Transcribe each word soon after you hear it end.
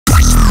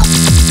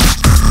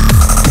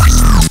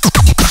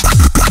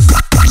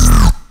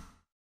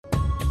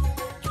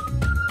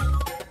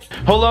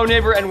Hello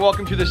neighbor and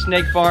welcome to the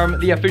Snake Farm,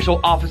 the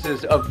official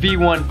offices of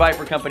V1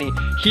 Viper Company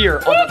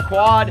here on the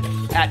quad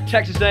at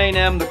Texas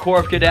A&M, the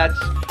Corps of Cadets.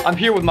 I'm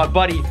here with my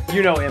buddy,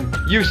 you know him,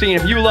 you've seen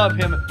him, you love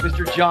him,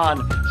 Mr.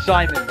 John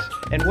Simons.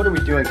 And what are we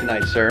doing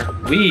tonight, sir?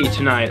 We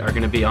tonight are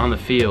going to be on the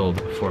field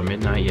for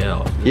Midnight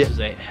Yell. This is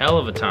a hell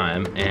of a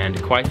time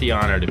and quite the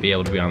honor to be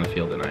able to be on the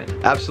field tonight.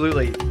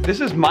 Absolutely. This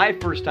is my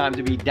first time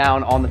to be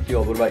down on the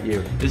field. What about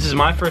you? This is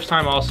my first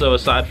time also,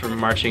 aside from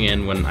marching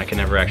in when I can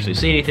never actually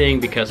see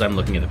anything because I'm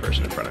looking at the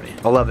person in front of me.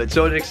 I love it.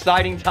 So it's an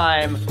exciting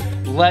time.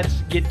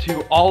 Let's get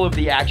to all of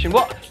the action.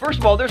 Well, first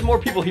of all, there's more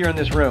people here in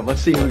this room.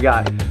 Let's see who we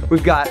got.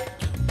 We've got...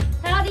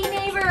 Howdy,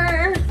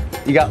 neighbor.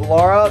 You got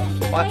Lara.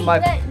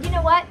 You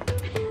know what?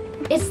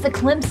 It's the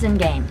Clemson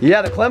game.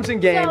 Yeah, the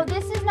Clemson game. So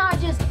this is not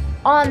just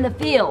on the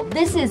field.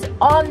 This is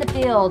on the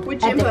field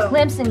at the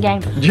Clemson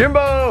game.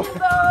 Jimbo!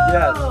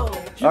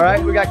 Yes. All right,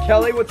 we got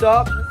Kelly. What's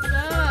up? What's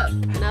up?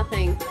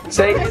 Nothing.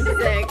 Say, I'm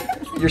sick.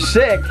 You're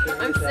sick?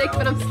 I'm sick,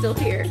 but I'm still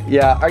here.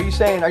 Yeah, are you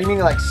meaning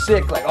like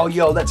sick? Like, oh,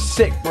 yo, that's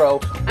sick, bro.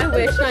 I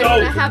wish I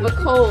didn't have a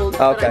cold,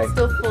 but I'm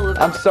still full of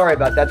it. I'm sorry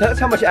about that. That's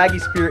how much Aggie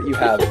spirit you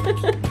have.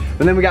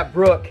 And then we got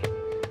Brooke.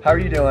 How are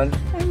you doing?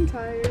 I'm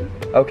tired.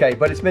 Okay,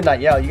 but it's Midnight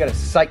Yell. You got to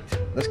psyched.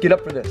 Let's get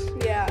up for this.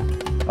 Yeah.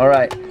 All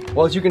right.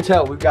 Well, as you can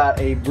tell, we've got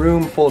a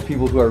room full of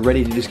people who are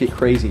ready to just get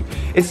crazy.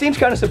 It seems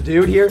kind of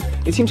subdued here.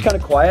 It seems kind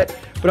of quiet,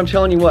 but I'm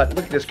telling you what,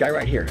 look at this guy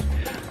right here.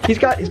 He's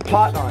got his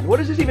pot on. What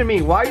does this even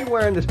mean? Why are you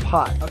wearing this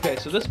pot? Okay,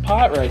 so this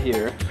pot right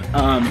here,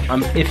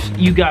 if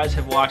you guys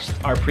have watched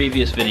our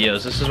previous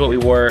videos, this is what we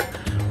wore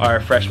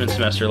our freshman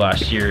semester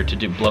last year to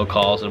do blow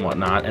calls and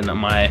whatnot, and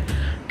my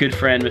good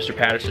friend Mr.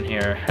 Patterson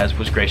here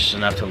was gracious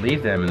enough to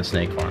leave them in the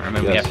Snake Farm,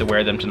 and we have to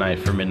wear them tonight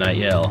for Midnight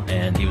Yell,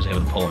 and he was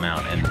able to pull them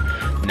out, and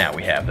now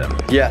we have them.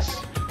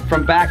 Yes,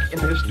 from back in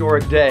the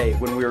historic day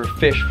when we were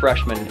fish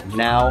freshmen,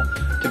 now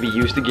to be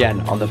used again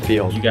on the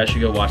field. You guys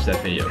should go watch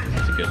that video.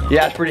 It's a good one.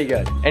 Yeah, it's pretty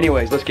good.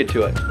 Anyways, let's get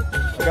to it.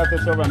 I got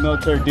this over at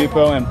Military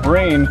Depot, and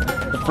Brain,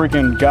 the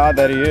freaking god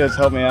that he is,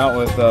 helped me out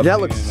with that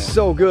looks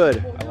so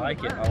good. I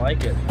like it, I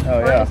like it. Oh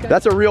yeah.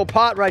 That's a real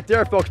pot right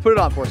there, folks. Put it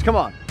on for us. Come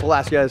on. We'll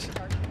ask you guys.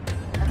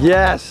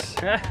 Yes,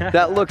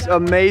 that looks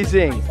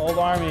amazing. Old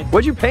Army.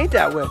 What'd you paint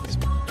that with?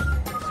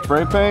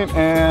 Spray paint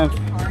and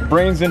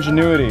Brain's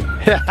ingenuity.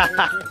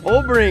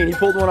 Old Brain, he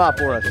pulled one off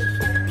for us.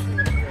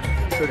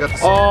 So we got the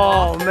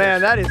oh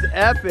man, that is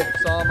epic.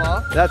 saw 'em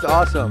off. That's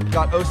awesome.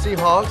 Got OC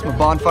Hogs, my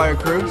bonfire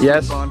crew.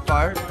 Yes.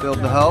 Bonfire, build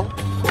the hell.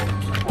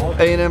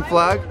 A&M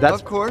flag, That's,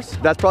 of course.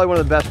 That's probably one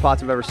of the best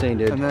pots I've ever seen,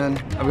 dude. And then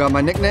I've got my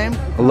nickname.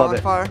 I love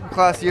it. Bonfire,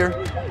 class year.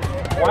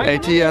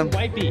 ATM.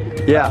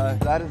 Yeah.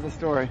 That is the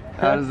story.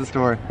 That is the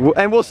story.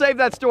 And we'll save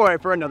that story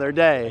for another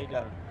day.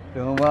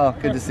 Doing well.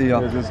 Good to see y'all.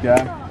 There's this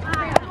guy.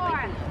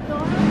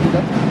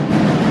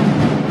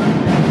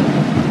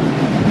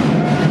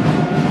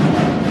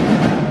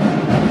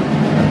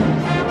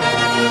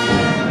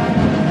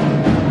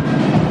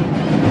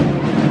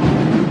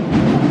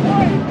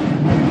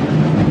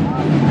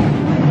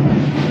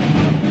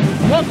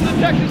 Welcome to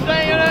Texas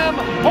A&M,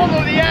 home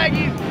of the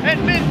Aggies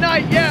and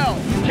Midnight Yell.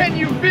 Can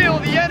you feel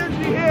the energy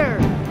here?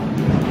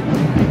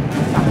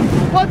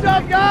 What's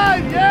up,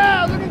 guys?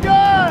 Yeah, looking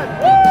good.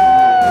 Woo!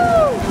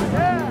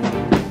 Yeah.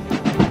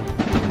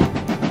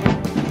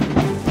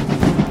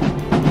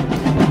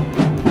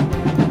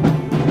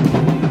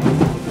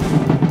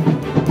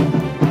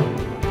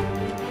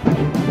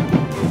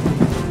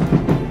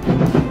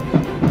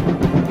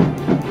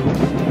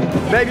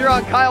 Babe, you're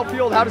on Kyle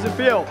Field. How does it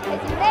feel?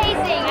 It's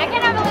amazing. I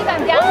cannot believe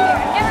I'm down here.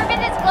 I've never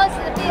been this close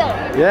to the field.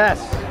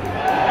 Yes.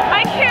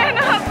 I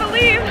cannot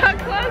believe how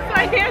close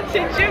I am to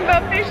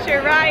Jimbo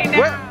Fisher right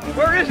now.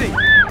 Where is he?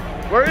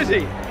 Where is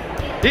he?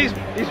 He's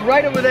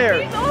right over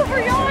there. He's over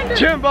yonder.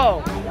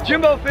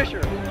 Jimbo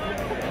Fisher.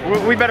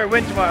 We better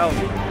win tomorrow.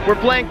 We're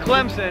playing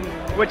Clemson,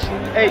 which,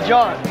 hey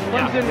John,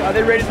 Clemson, are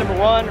they rated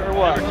 #1 or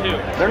what? Number 2.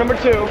 They're number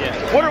 2.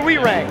 Yes. What are we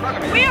ranked?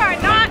 We are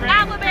not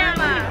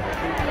Alabama.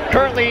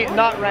 Currently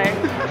not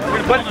ranked.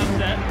 But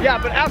yeah,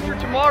 but after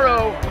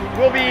tomorrow,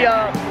 we'll be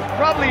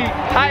probably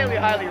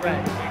highly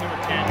ranked. Number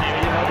 10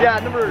 maybe. Yeah,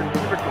 number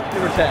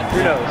 10,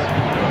 who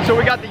knows. So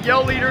we got the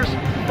yell leaders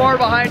far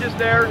behind us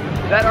there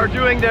that are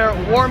doing their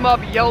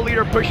warm-up yell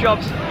leader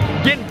push-ups,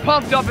 getting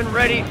pumped up and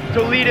ready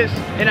to lead us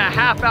in a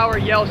half-hour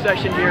yell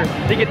session here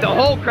to get the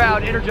whole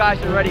crowd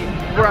energized and ready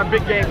for our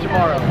big game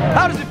tomorrow.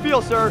 How does it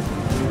feel, sir?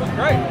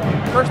 Great.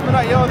 First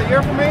Midnight Yell of the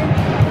year for me.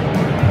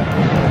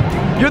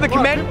 You're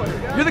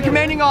the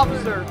commanding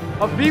officer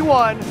of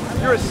V1.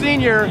 You're a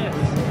senior. Yes.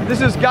 This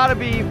has got to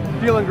be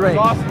feeling great.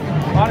 It's awesome.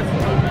 Honestly.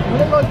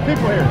 Look at those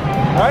people here.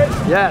 Alright?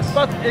 Yes.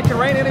 It can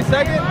rain any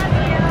second.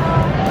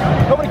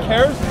 Nobody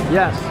cares.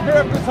 Yes. We're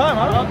having a good time,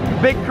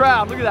 huh? Big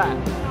crowd. Look at that.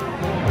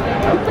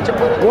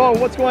 Whoa,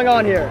 what's going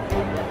on here?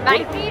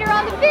 My feet are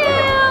on the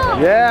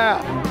field.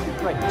 Yeah.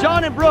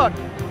 John and Brooke,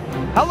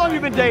 how long have you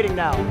been dating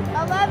now?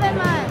 11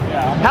 months.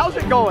 Yeah. How's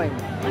it going?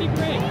 Pretty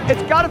great.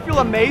 It's got to feel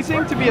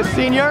amazing to be a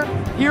senior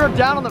here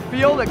down on the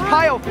field at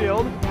Kyle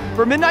Field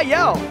for Midnight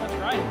Yell. That's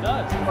right, it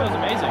does. It feels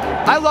amazing.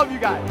 I love you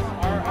guys.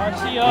 Our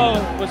CO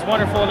was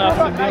wonderful enough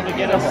to be able to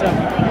get us some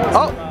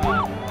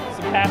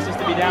passes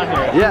to be down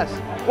here. Yes.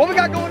 What we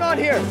got going on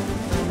here?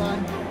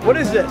 What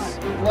is this?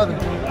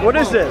 11. What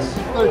is this?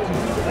 13.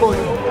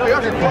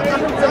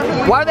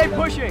 Why are they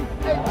pushing?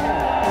 20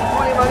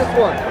 minus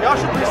 1. Y'all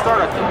should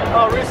restart, I think.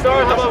 Oh,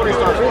 restart? How about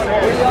restart?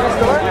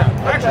 Restart?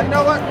 Yeah. Actually, you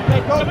know what?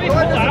 Hey, somebody pull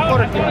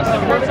out.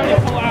 Somebody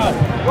pull out.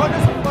 Go ahead and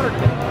do some flutter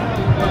kick.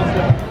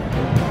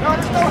 No,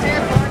 just no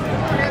hand.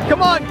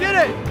 Come on,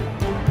 get it!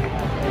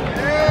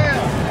 Yeah.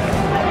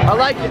 I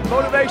like it.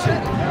 Motivation.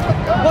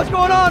 What's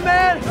going on,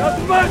 man?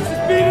 Nothing much,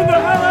 just beating the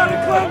hell out of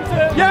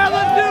Clemson. Yeah,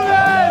 let's do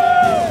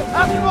this!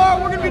 After tomorrow,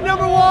 we're gonna be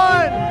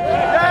 #1.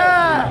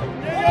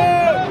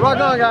 Yeah! Rock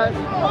on, guys.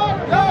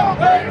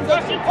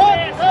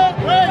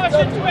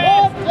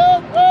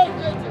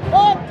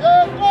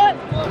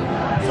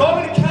 So I'm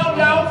gonna count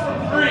down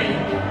from 3,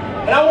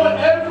 and I want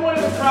everyone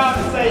in the crowd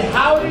to say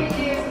howdy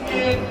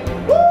ESPN.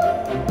 Woo!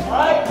 All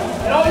right?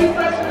 And all you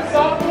freshmen and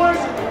sophomores,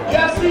 you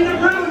have senior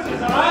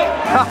privileges, all right?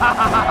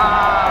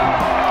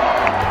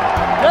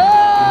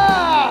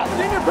 Yeah!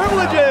 Senior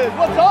privileges,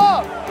 what's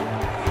up?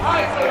 All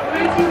right, so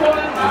 3, 2, 1,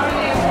 howdy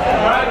ESPN.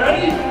 All right,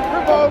 ready?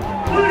 Here goes.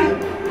 3,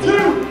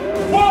 2,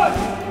 1.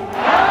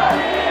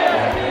 Howdy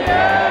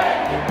ESPN!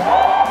 Oh,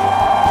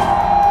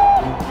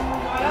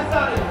 that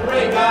sounded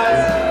great, guys.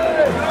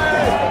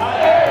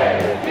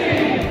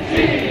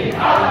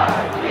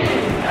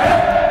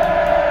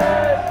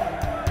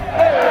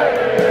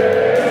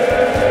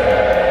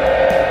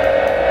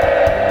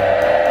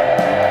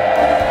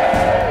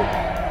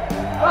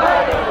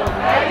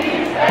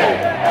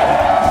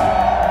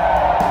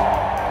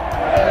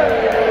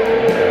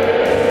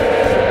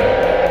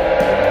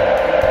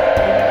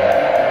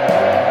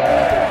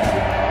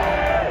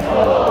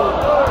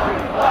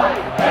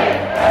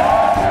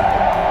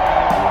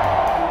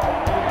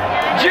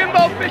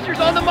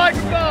 On the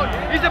microphone,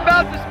 he's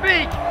about to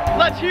speak.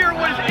 Let's hear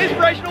what his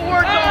inspirational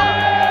words are.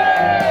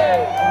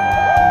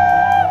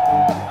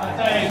 I'll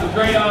tell you, it's a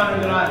great honor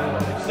that I'm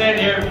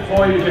standing here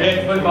before you as your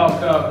head football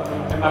coach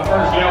in my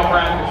first Yale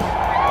practice.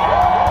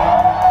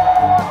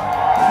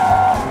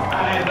 I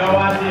had no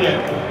idea.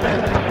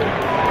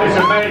 It's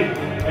amazing.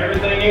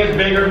 Everything is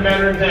bigger and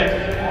better in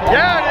Texas.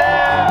 Yeah,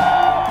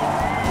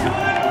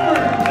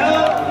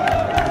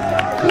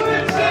 it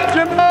is.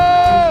 Jimbo!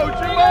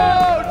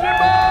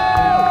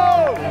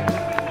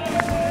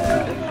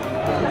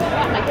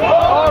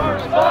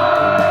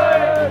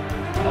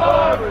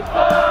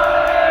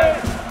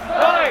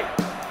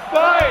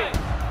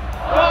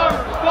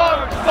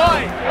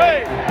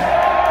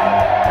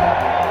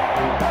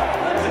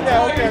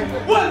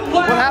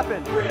 What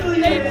happened?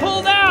 They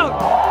pulled out.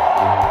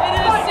 They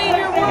did a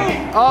senior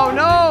whoop. Oh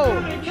no!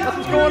 That's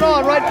what's going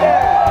on right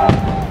there.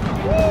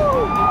 Woo!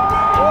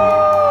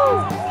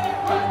 Woo!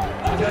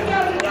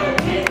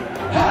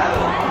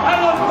 I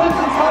love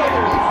Clemson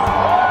Tigers.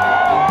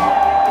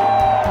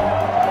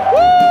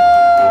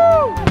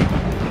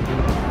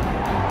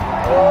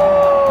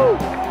 Woo!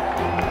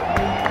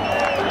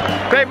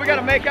 Babe, we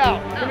gotta make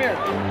out. Come here.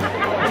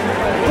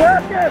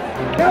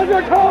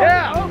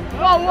 Yeah.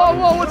 Whoa, whoa,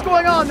 whoa! What's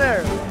going on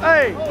there?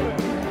 Hey.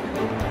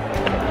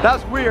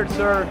 That's weird,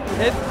 sir.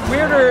 It's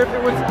weirder if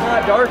it was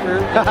not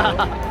darker.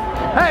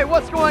 Hey,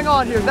 what's going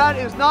on here? That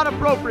is not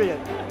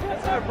appropriate.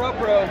 That's not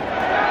appropriate.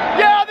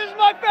 Yeah, this is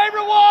my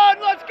favorite one.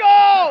 Let's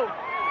go.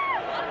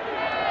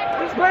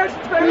 This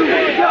person's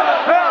favorite.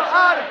 Hell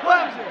out of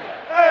Clemson.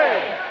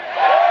 Hey.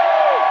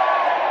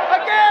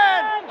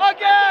 Again. One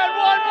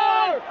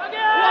more.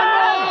 One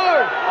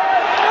more.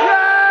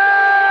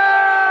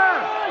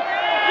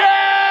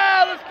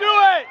 Yeah, let's do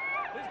it.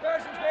 This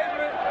person's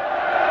favorite.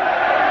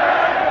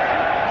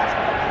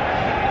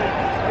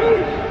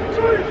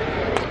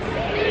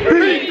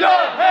 Beat the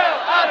hell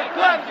out of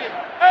Clemson.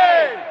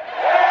 Hey.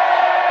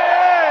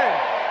 Hey.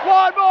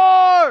 One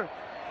more.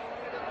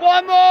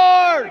 One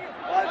more.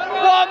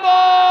 One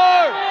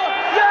more.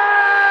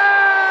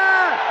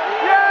 Yeah.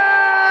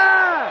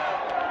 Yeah.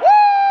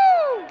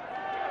 Woo.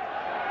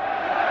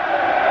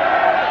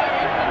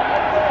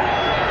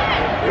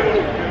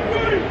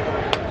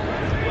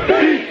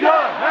 Beat the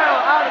hell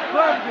out of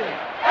Clemson.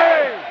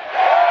 Hey.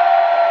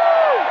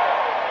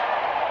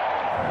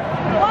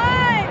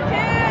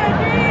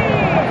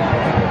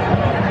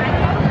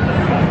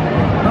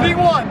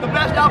 V1, the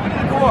best outfit in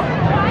the Corps.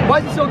 Why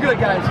is it so good,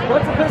 guys?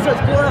 What's the business?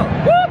 Pull out.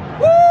 Whoop,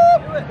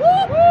 whoop, whoop,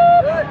 whoop.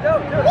 Do it.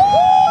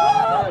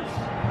 Woo!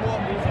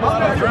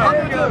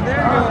 There you go.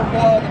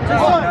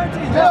 1, 2,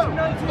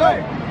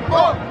 3,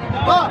 4,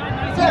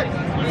 5, 6,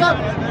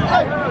 7,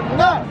 8,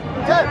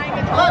 9, 10,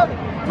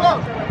 11,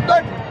 12,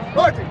 13,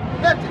 14,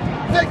 15,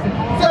 16,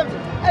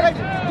 17,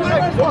 18,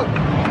 21.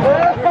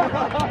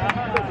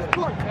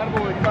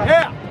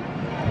 Yeah!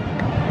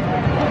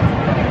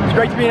 It's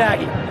great to be an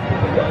Aggie.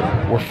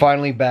 We're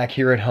finally back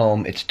here at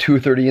home. It's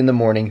 2:30 in the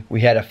morning. We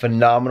had a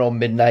phenomenal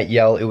midnight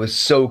yell. It was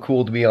so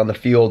cool to be on the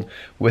field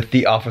with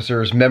the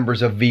officers,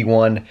 members of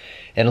V1,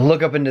 and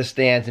look up in the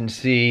stands and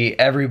see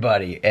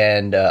everybody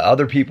and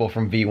other people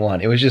from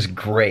V1. It was just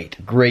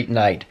great, great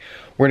night.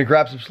 We're gonna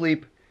grab some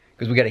sleep,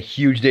 because we got a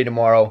huge day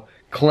tomorrow.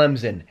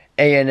 Clemson,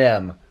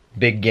 A&M,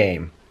 big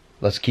game.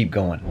 Let's keep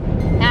going.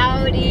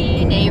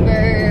 Howdy,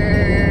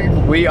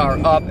 neighbor. We are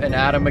up and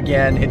at 'em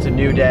again. It's a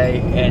new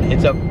day, and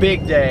it's a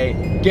big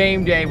day.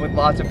 Game day with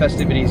lots of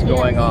festivities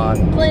going on.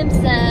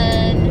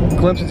 Clemson.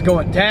 Clemson's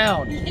going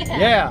down.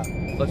 Yeah.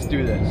 Let's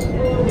do this.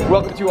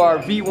 Welcome to our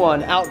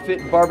V1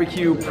 Outfit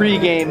Barbecue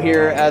pregame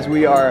here as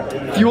we are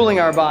fueling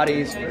our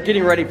bodies,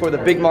 getting ready for the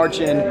big march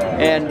in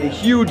and the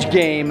huge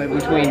game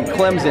between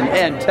Clemson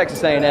and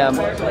Texas A&M.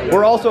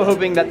 We're also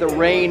hoping that the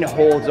rain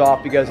holds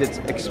off because it's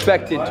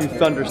expected to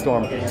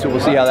thunderstorm. So we'll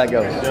see how that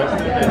goes.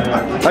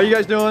 How are you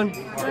guys doing?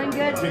 Doing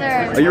good,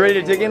 sir. Are you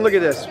ready to dig in? Look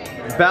at this.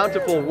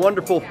 Bountiful,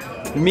 wonderful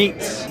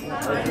meats.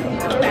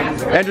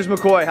 Andrews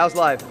McCoy, how's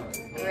life?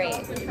 Great.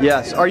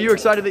 Yes. Are you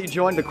excited that you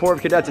joined the Corps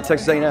of Cadets at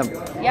Texas A&M?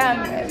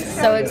 Yeah, I'm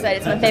so excited.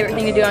 It's my favorite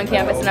thing to do on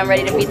campus, and I'm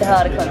ready to beat the hell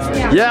out of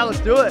Clemson. Yeah, let's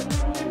do it.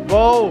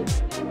 Whoa.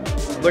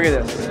 Look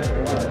at this.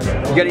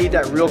 You gotta eat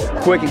that real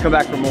quick and come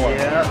back for more.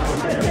 Yeah,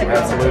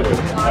 absolutely.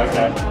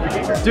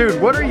 Okay.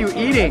 Dude, what are you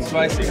eating?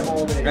 Spicy.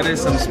 That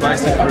is some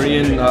spicy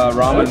Korean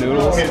ramen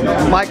noodles.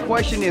 My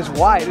question is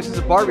why? This is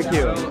a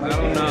barbecue. I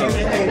don't know.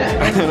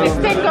 It's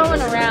been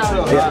going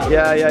around.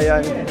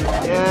 Yeah.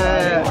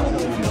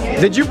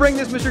 Did you bring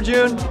this, Mr.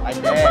 June? I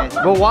did.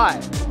 But why?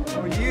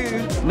 For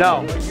you.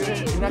 No.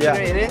 You're not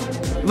gonna eat it?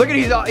 Look at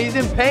he's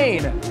in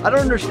pain. I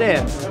don't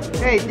understand.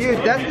 Hey,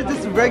 dude, that's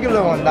just a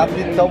regular one, not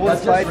the double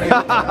spicy.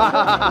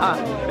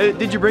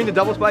 Did you bring the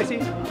double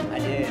spicy? I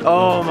did.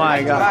 Oh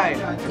my god. Right.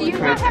 Do you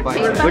not have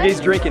taste buds? Look,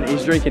 he's drinking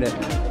it.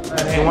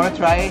 You want to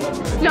try it?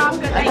 No, I'm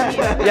good, thank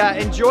you. Yeah,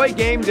 enjoy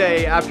game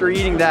day after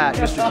eating that,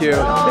 Mr. Q.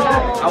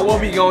 I will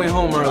be going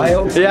home early. I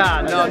hope so.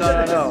 Yeah, no.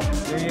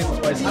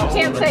 You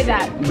can't say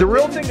that. The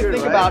real thing to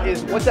think about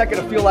is what's that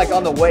gonna feel like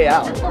on the way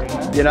out,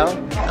 you know?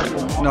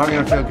 Not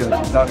gonna feel good.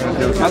 Not gonna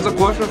feel good. That's a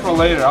question for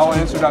later. I'll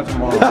answer that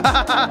tomorrow.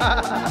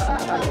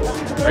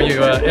 Are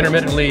you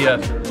intermittently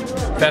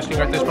fasting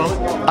at this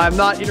moment? I'm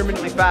not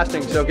intermittently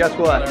fasting, so guess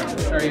what?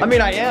 I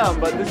mean, I am,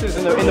 but this is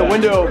in the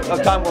window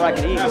of time where I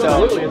can eat, so.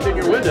 Absolutely, it's in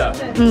your window.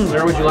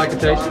 Where would you like to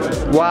taste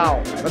it?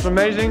 Wow, that's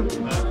amazing.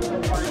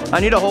 I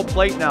need a whole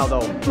plate now,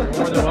 though.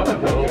 More than welcome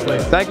to a whole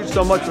plate. Thank you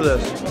so much for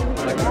this.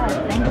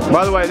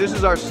 By the way, this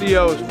is our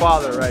CO's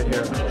father right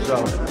here,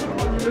 so.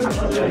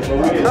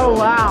 Oh,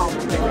 wow.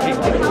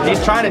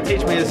 He's trying to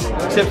teach me his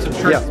tips and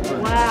tricks. Yeah.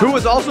 Wow. Who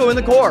was also in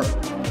the Corps.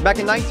 Back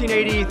in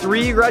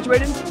 1983, you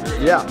graduated?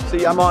 Yeah,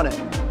 see, I'm on it.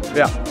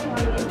 Yeah.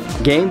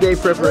 Game day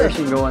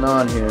preparation going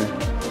on here.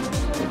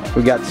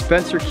 We got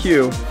Spencer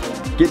Q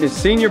getting his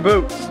senior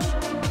boots,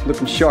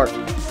 looking sharp.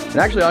 And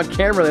actually on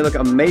camera, they look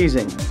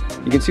amazing.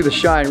 You can see the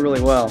shine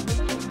really well.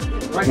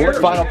 More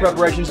final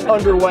preparations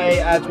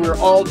underway as we're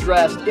all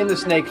dressed in the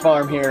snake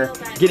farm here,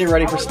 getting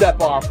ready for step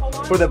off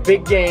for the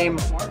big game,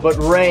 but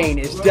rain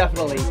is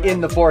definitely in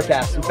the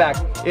forecast. In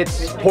fact,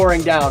 it's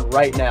pouring down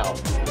right now.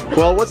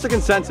 Well, what's the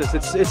consensus?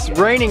 It's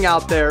raining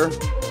out there,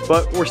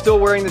 but we're still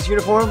wearing this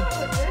uniform?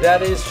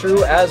 That is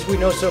true. As we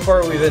know so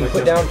far, we've been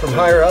put down from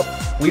higher up.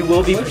 We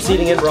will be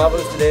proceeding in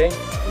Bravos today.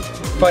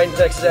 Fighting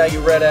Texas A,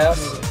 you red ass.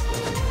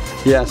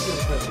 Yes.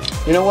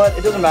 You know what?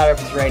 It doesn't matter if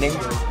it's raining.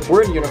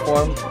 We're in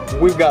uniform.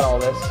 We've got all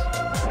this.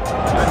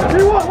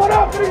 3-1, what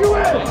up? Who you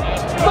in?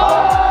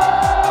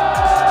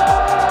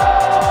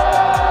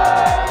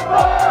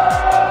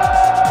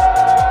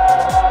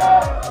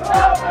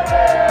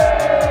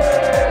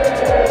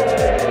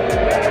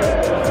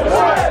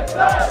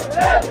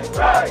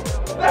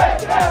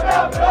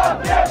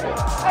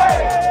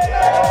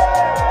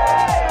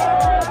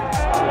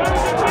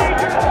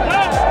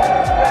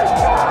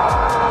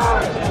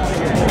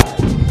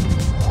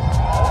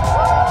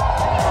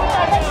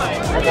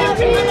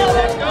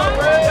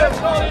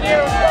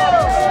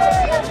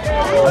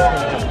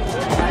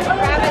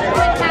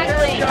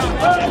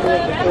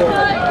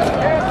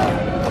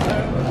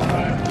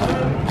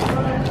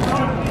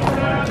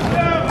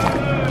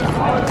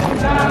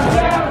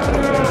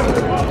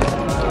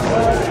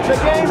 The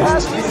game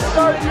hasn't even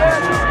started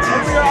yet,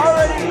 and we are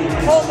already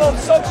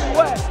almost soaking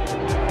wet.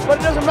 But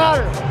it doesn't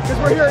matter, because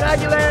we're here in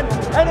Aggieland,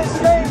 and it's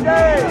game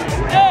day!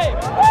 Hey!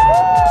 Woo!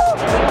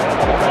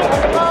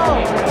 Come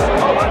on!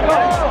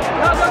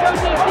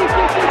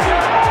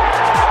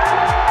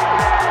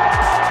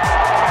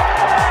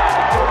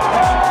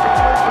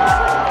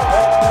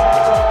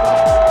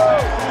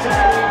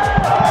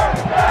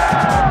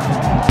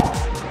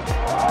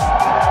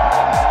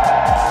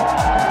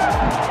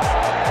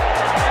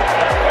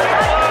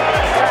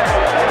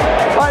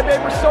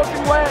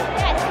 Soaking wet,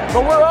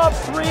 but we're up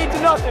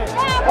 3-0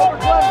 over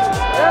Clemson.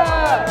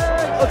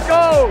 Yeah, let's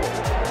go.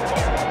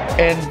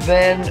 And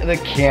then the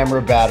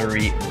camera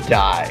battery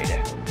died.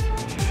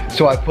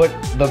 So I put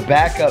the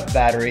backup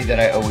battery that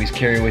I always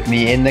carry with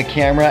me in the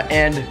camera,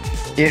 and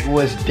it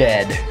was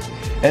dead.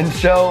 And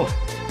so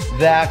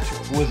that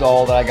was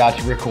all that I got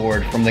to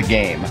record from the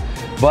game.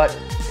 But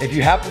if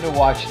you happen to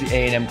watch the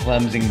A&M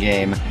Clemson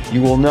game,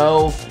 you will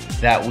know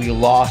that we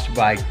lost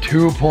by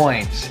 2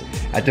 points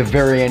at the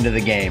very end of the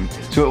game.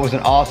 So it was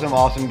an awesome,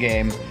 awesome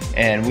game,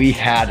 and we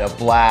had a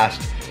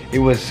blast. It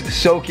was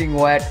soaking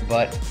wet,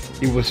 but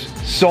it was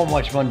so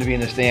much fun to be in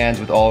the stands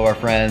with all of our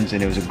friends,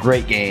 and it was a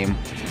great game.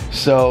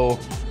 So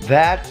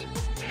that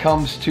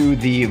comes to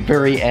the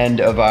very end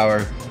of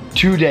our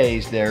 2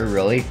 days there,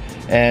 really.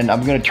 And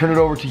I'm gonna turn it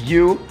over to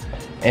you,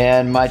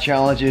 and my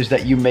challenge is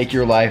that you make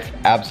your life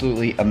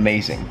absolutely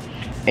amazing.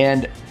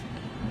 And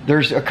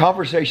there's a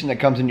conversation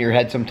that comes into your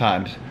head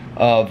sometimes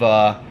of,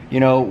 you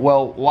know,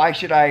 well, why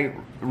should I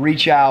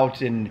reach out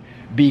and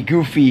be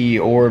goofy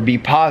or be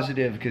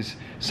positive? Because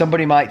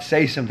somebody might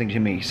say something to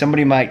me.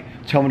 Somebody might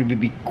tell me to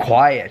be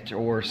quiet,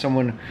 or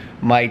someone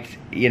might,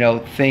 you know,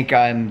 think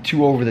I'm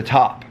too over the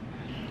top.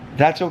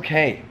 That's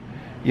okay.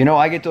 You know,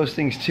 I get those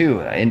things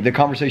too. And the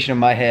conversation in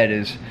my head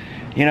is,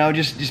 you know,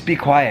 just be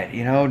quiet.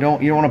 You know, you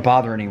don't want to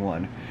bother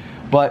anyone.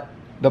 But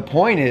the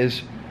point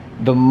is,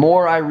 the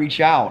more I reach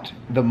out,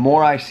 the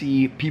more I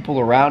see people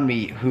around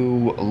me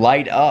who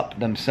light up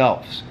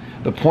themselves.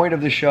 The point of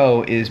the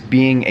show is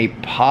being a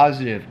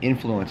positive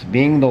influence,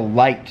 being the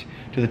light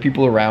to the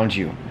people around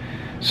you.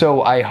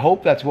 So I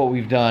hope that's what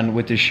we've done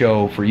with this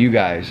show for you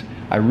guys.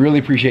 I really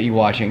appreciate you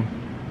watching.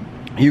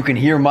 You can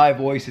hear my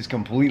voice is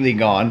completely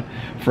gone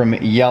from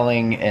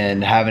yelling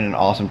and having an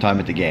awesome time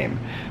at the game.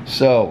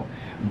 So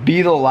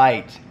be the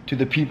light to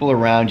the people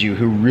around you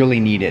who really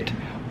need it.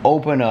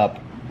 Open up,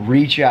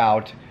 reach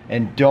out,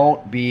 and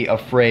don't be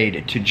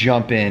afraid to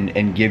jump in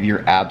and give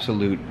your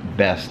absolute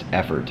best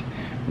effort.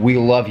 We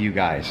love you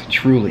guys,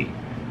 truly.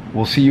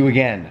 We'll see you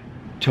again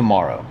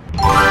tomorrow.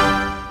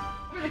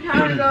 The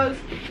counter goes,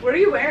 "What are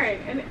you wearing?"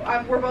 And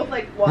we're both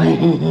like, "What?"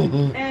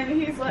 And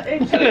he's like,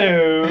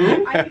 "Hello."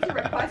 I need to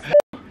request it.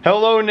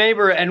 Hello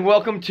neighbor, and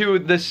welcome to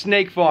the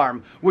Snake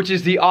Farm, which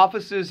is the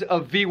offices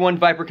of V1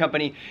 Viper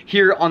Company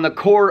here on the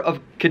Corps of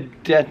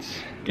Cadets.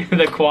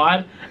 The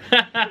quad?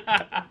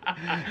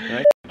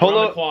 Right.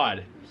 Hello. The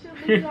quad.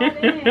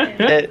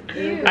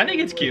 I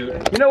think it's cute.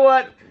 You know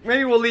what?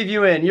 Maybe we'll leave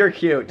you in. You're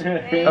cute.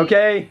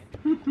 Okay?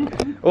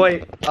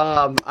 Wait,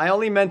 I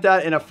only meant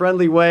that in a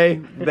friendly way,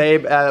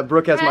 babe.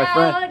 Brooke has my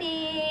friend.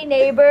 Howdy,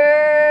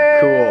 neighbor.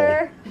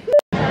 Cool.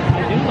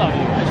 I do love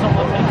you. I just don't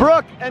love you.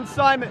 Brooke and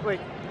Simon. Wait,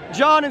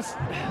 John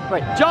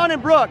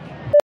and Brooke.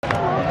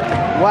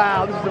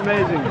 Wow, this is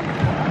amazing.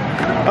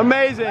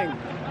 Amazing.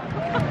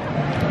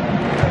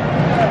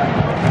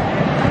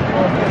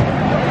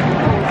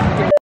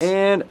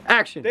 And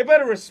action. They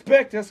better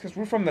respect us because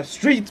we're from the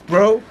streets,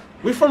 bro.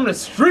 We're from the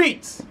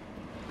streets.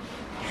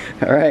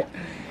 All right.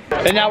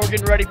 And now we're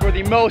getting ready for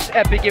the most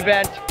epic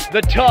event,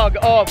 the Tug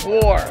of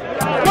War.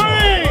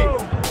 3,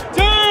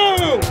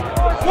 2,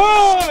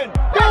 1,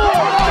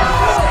 go!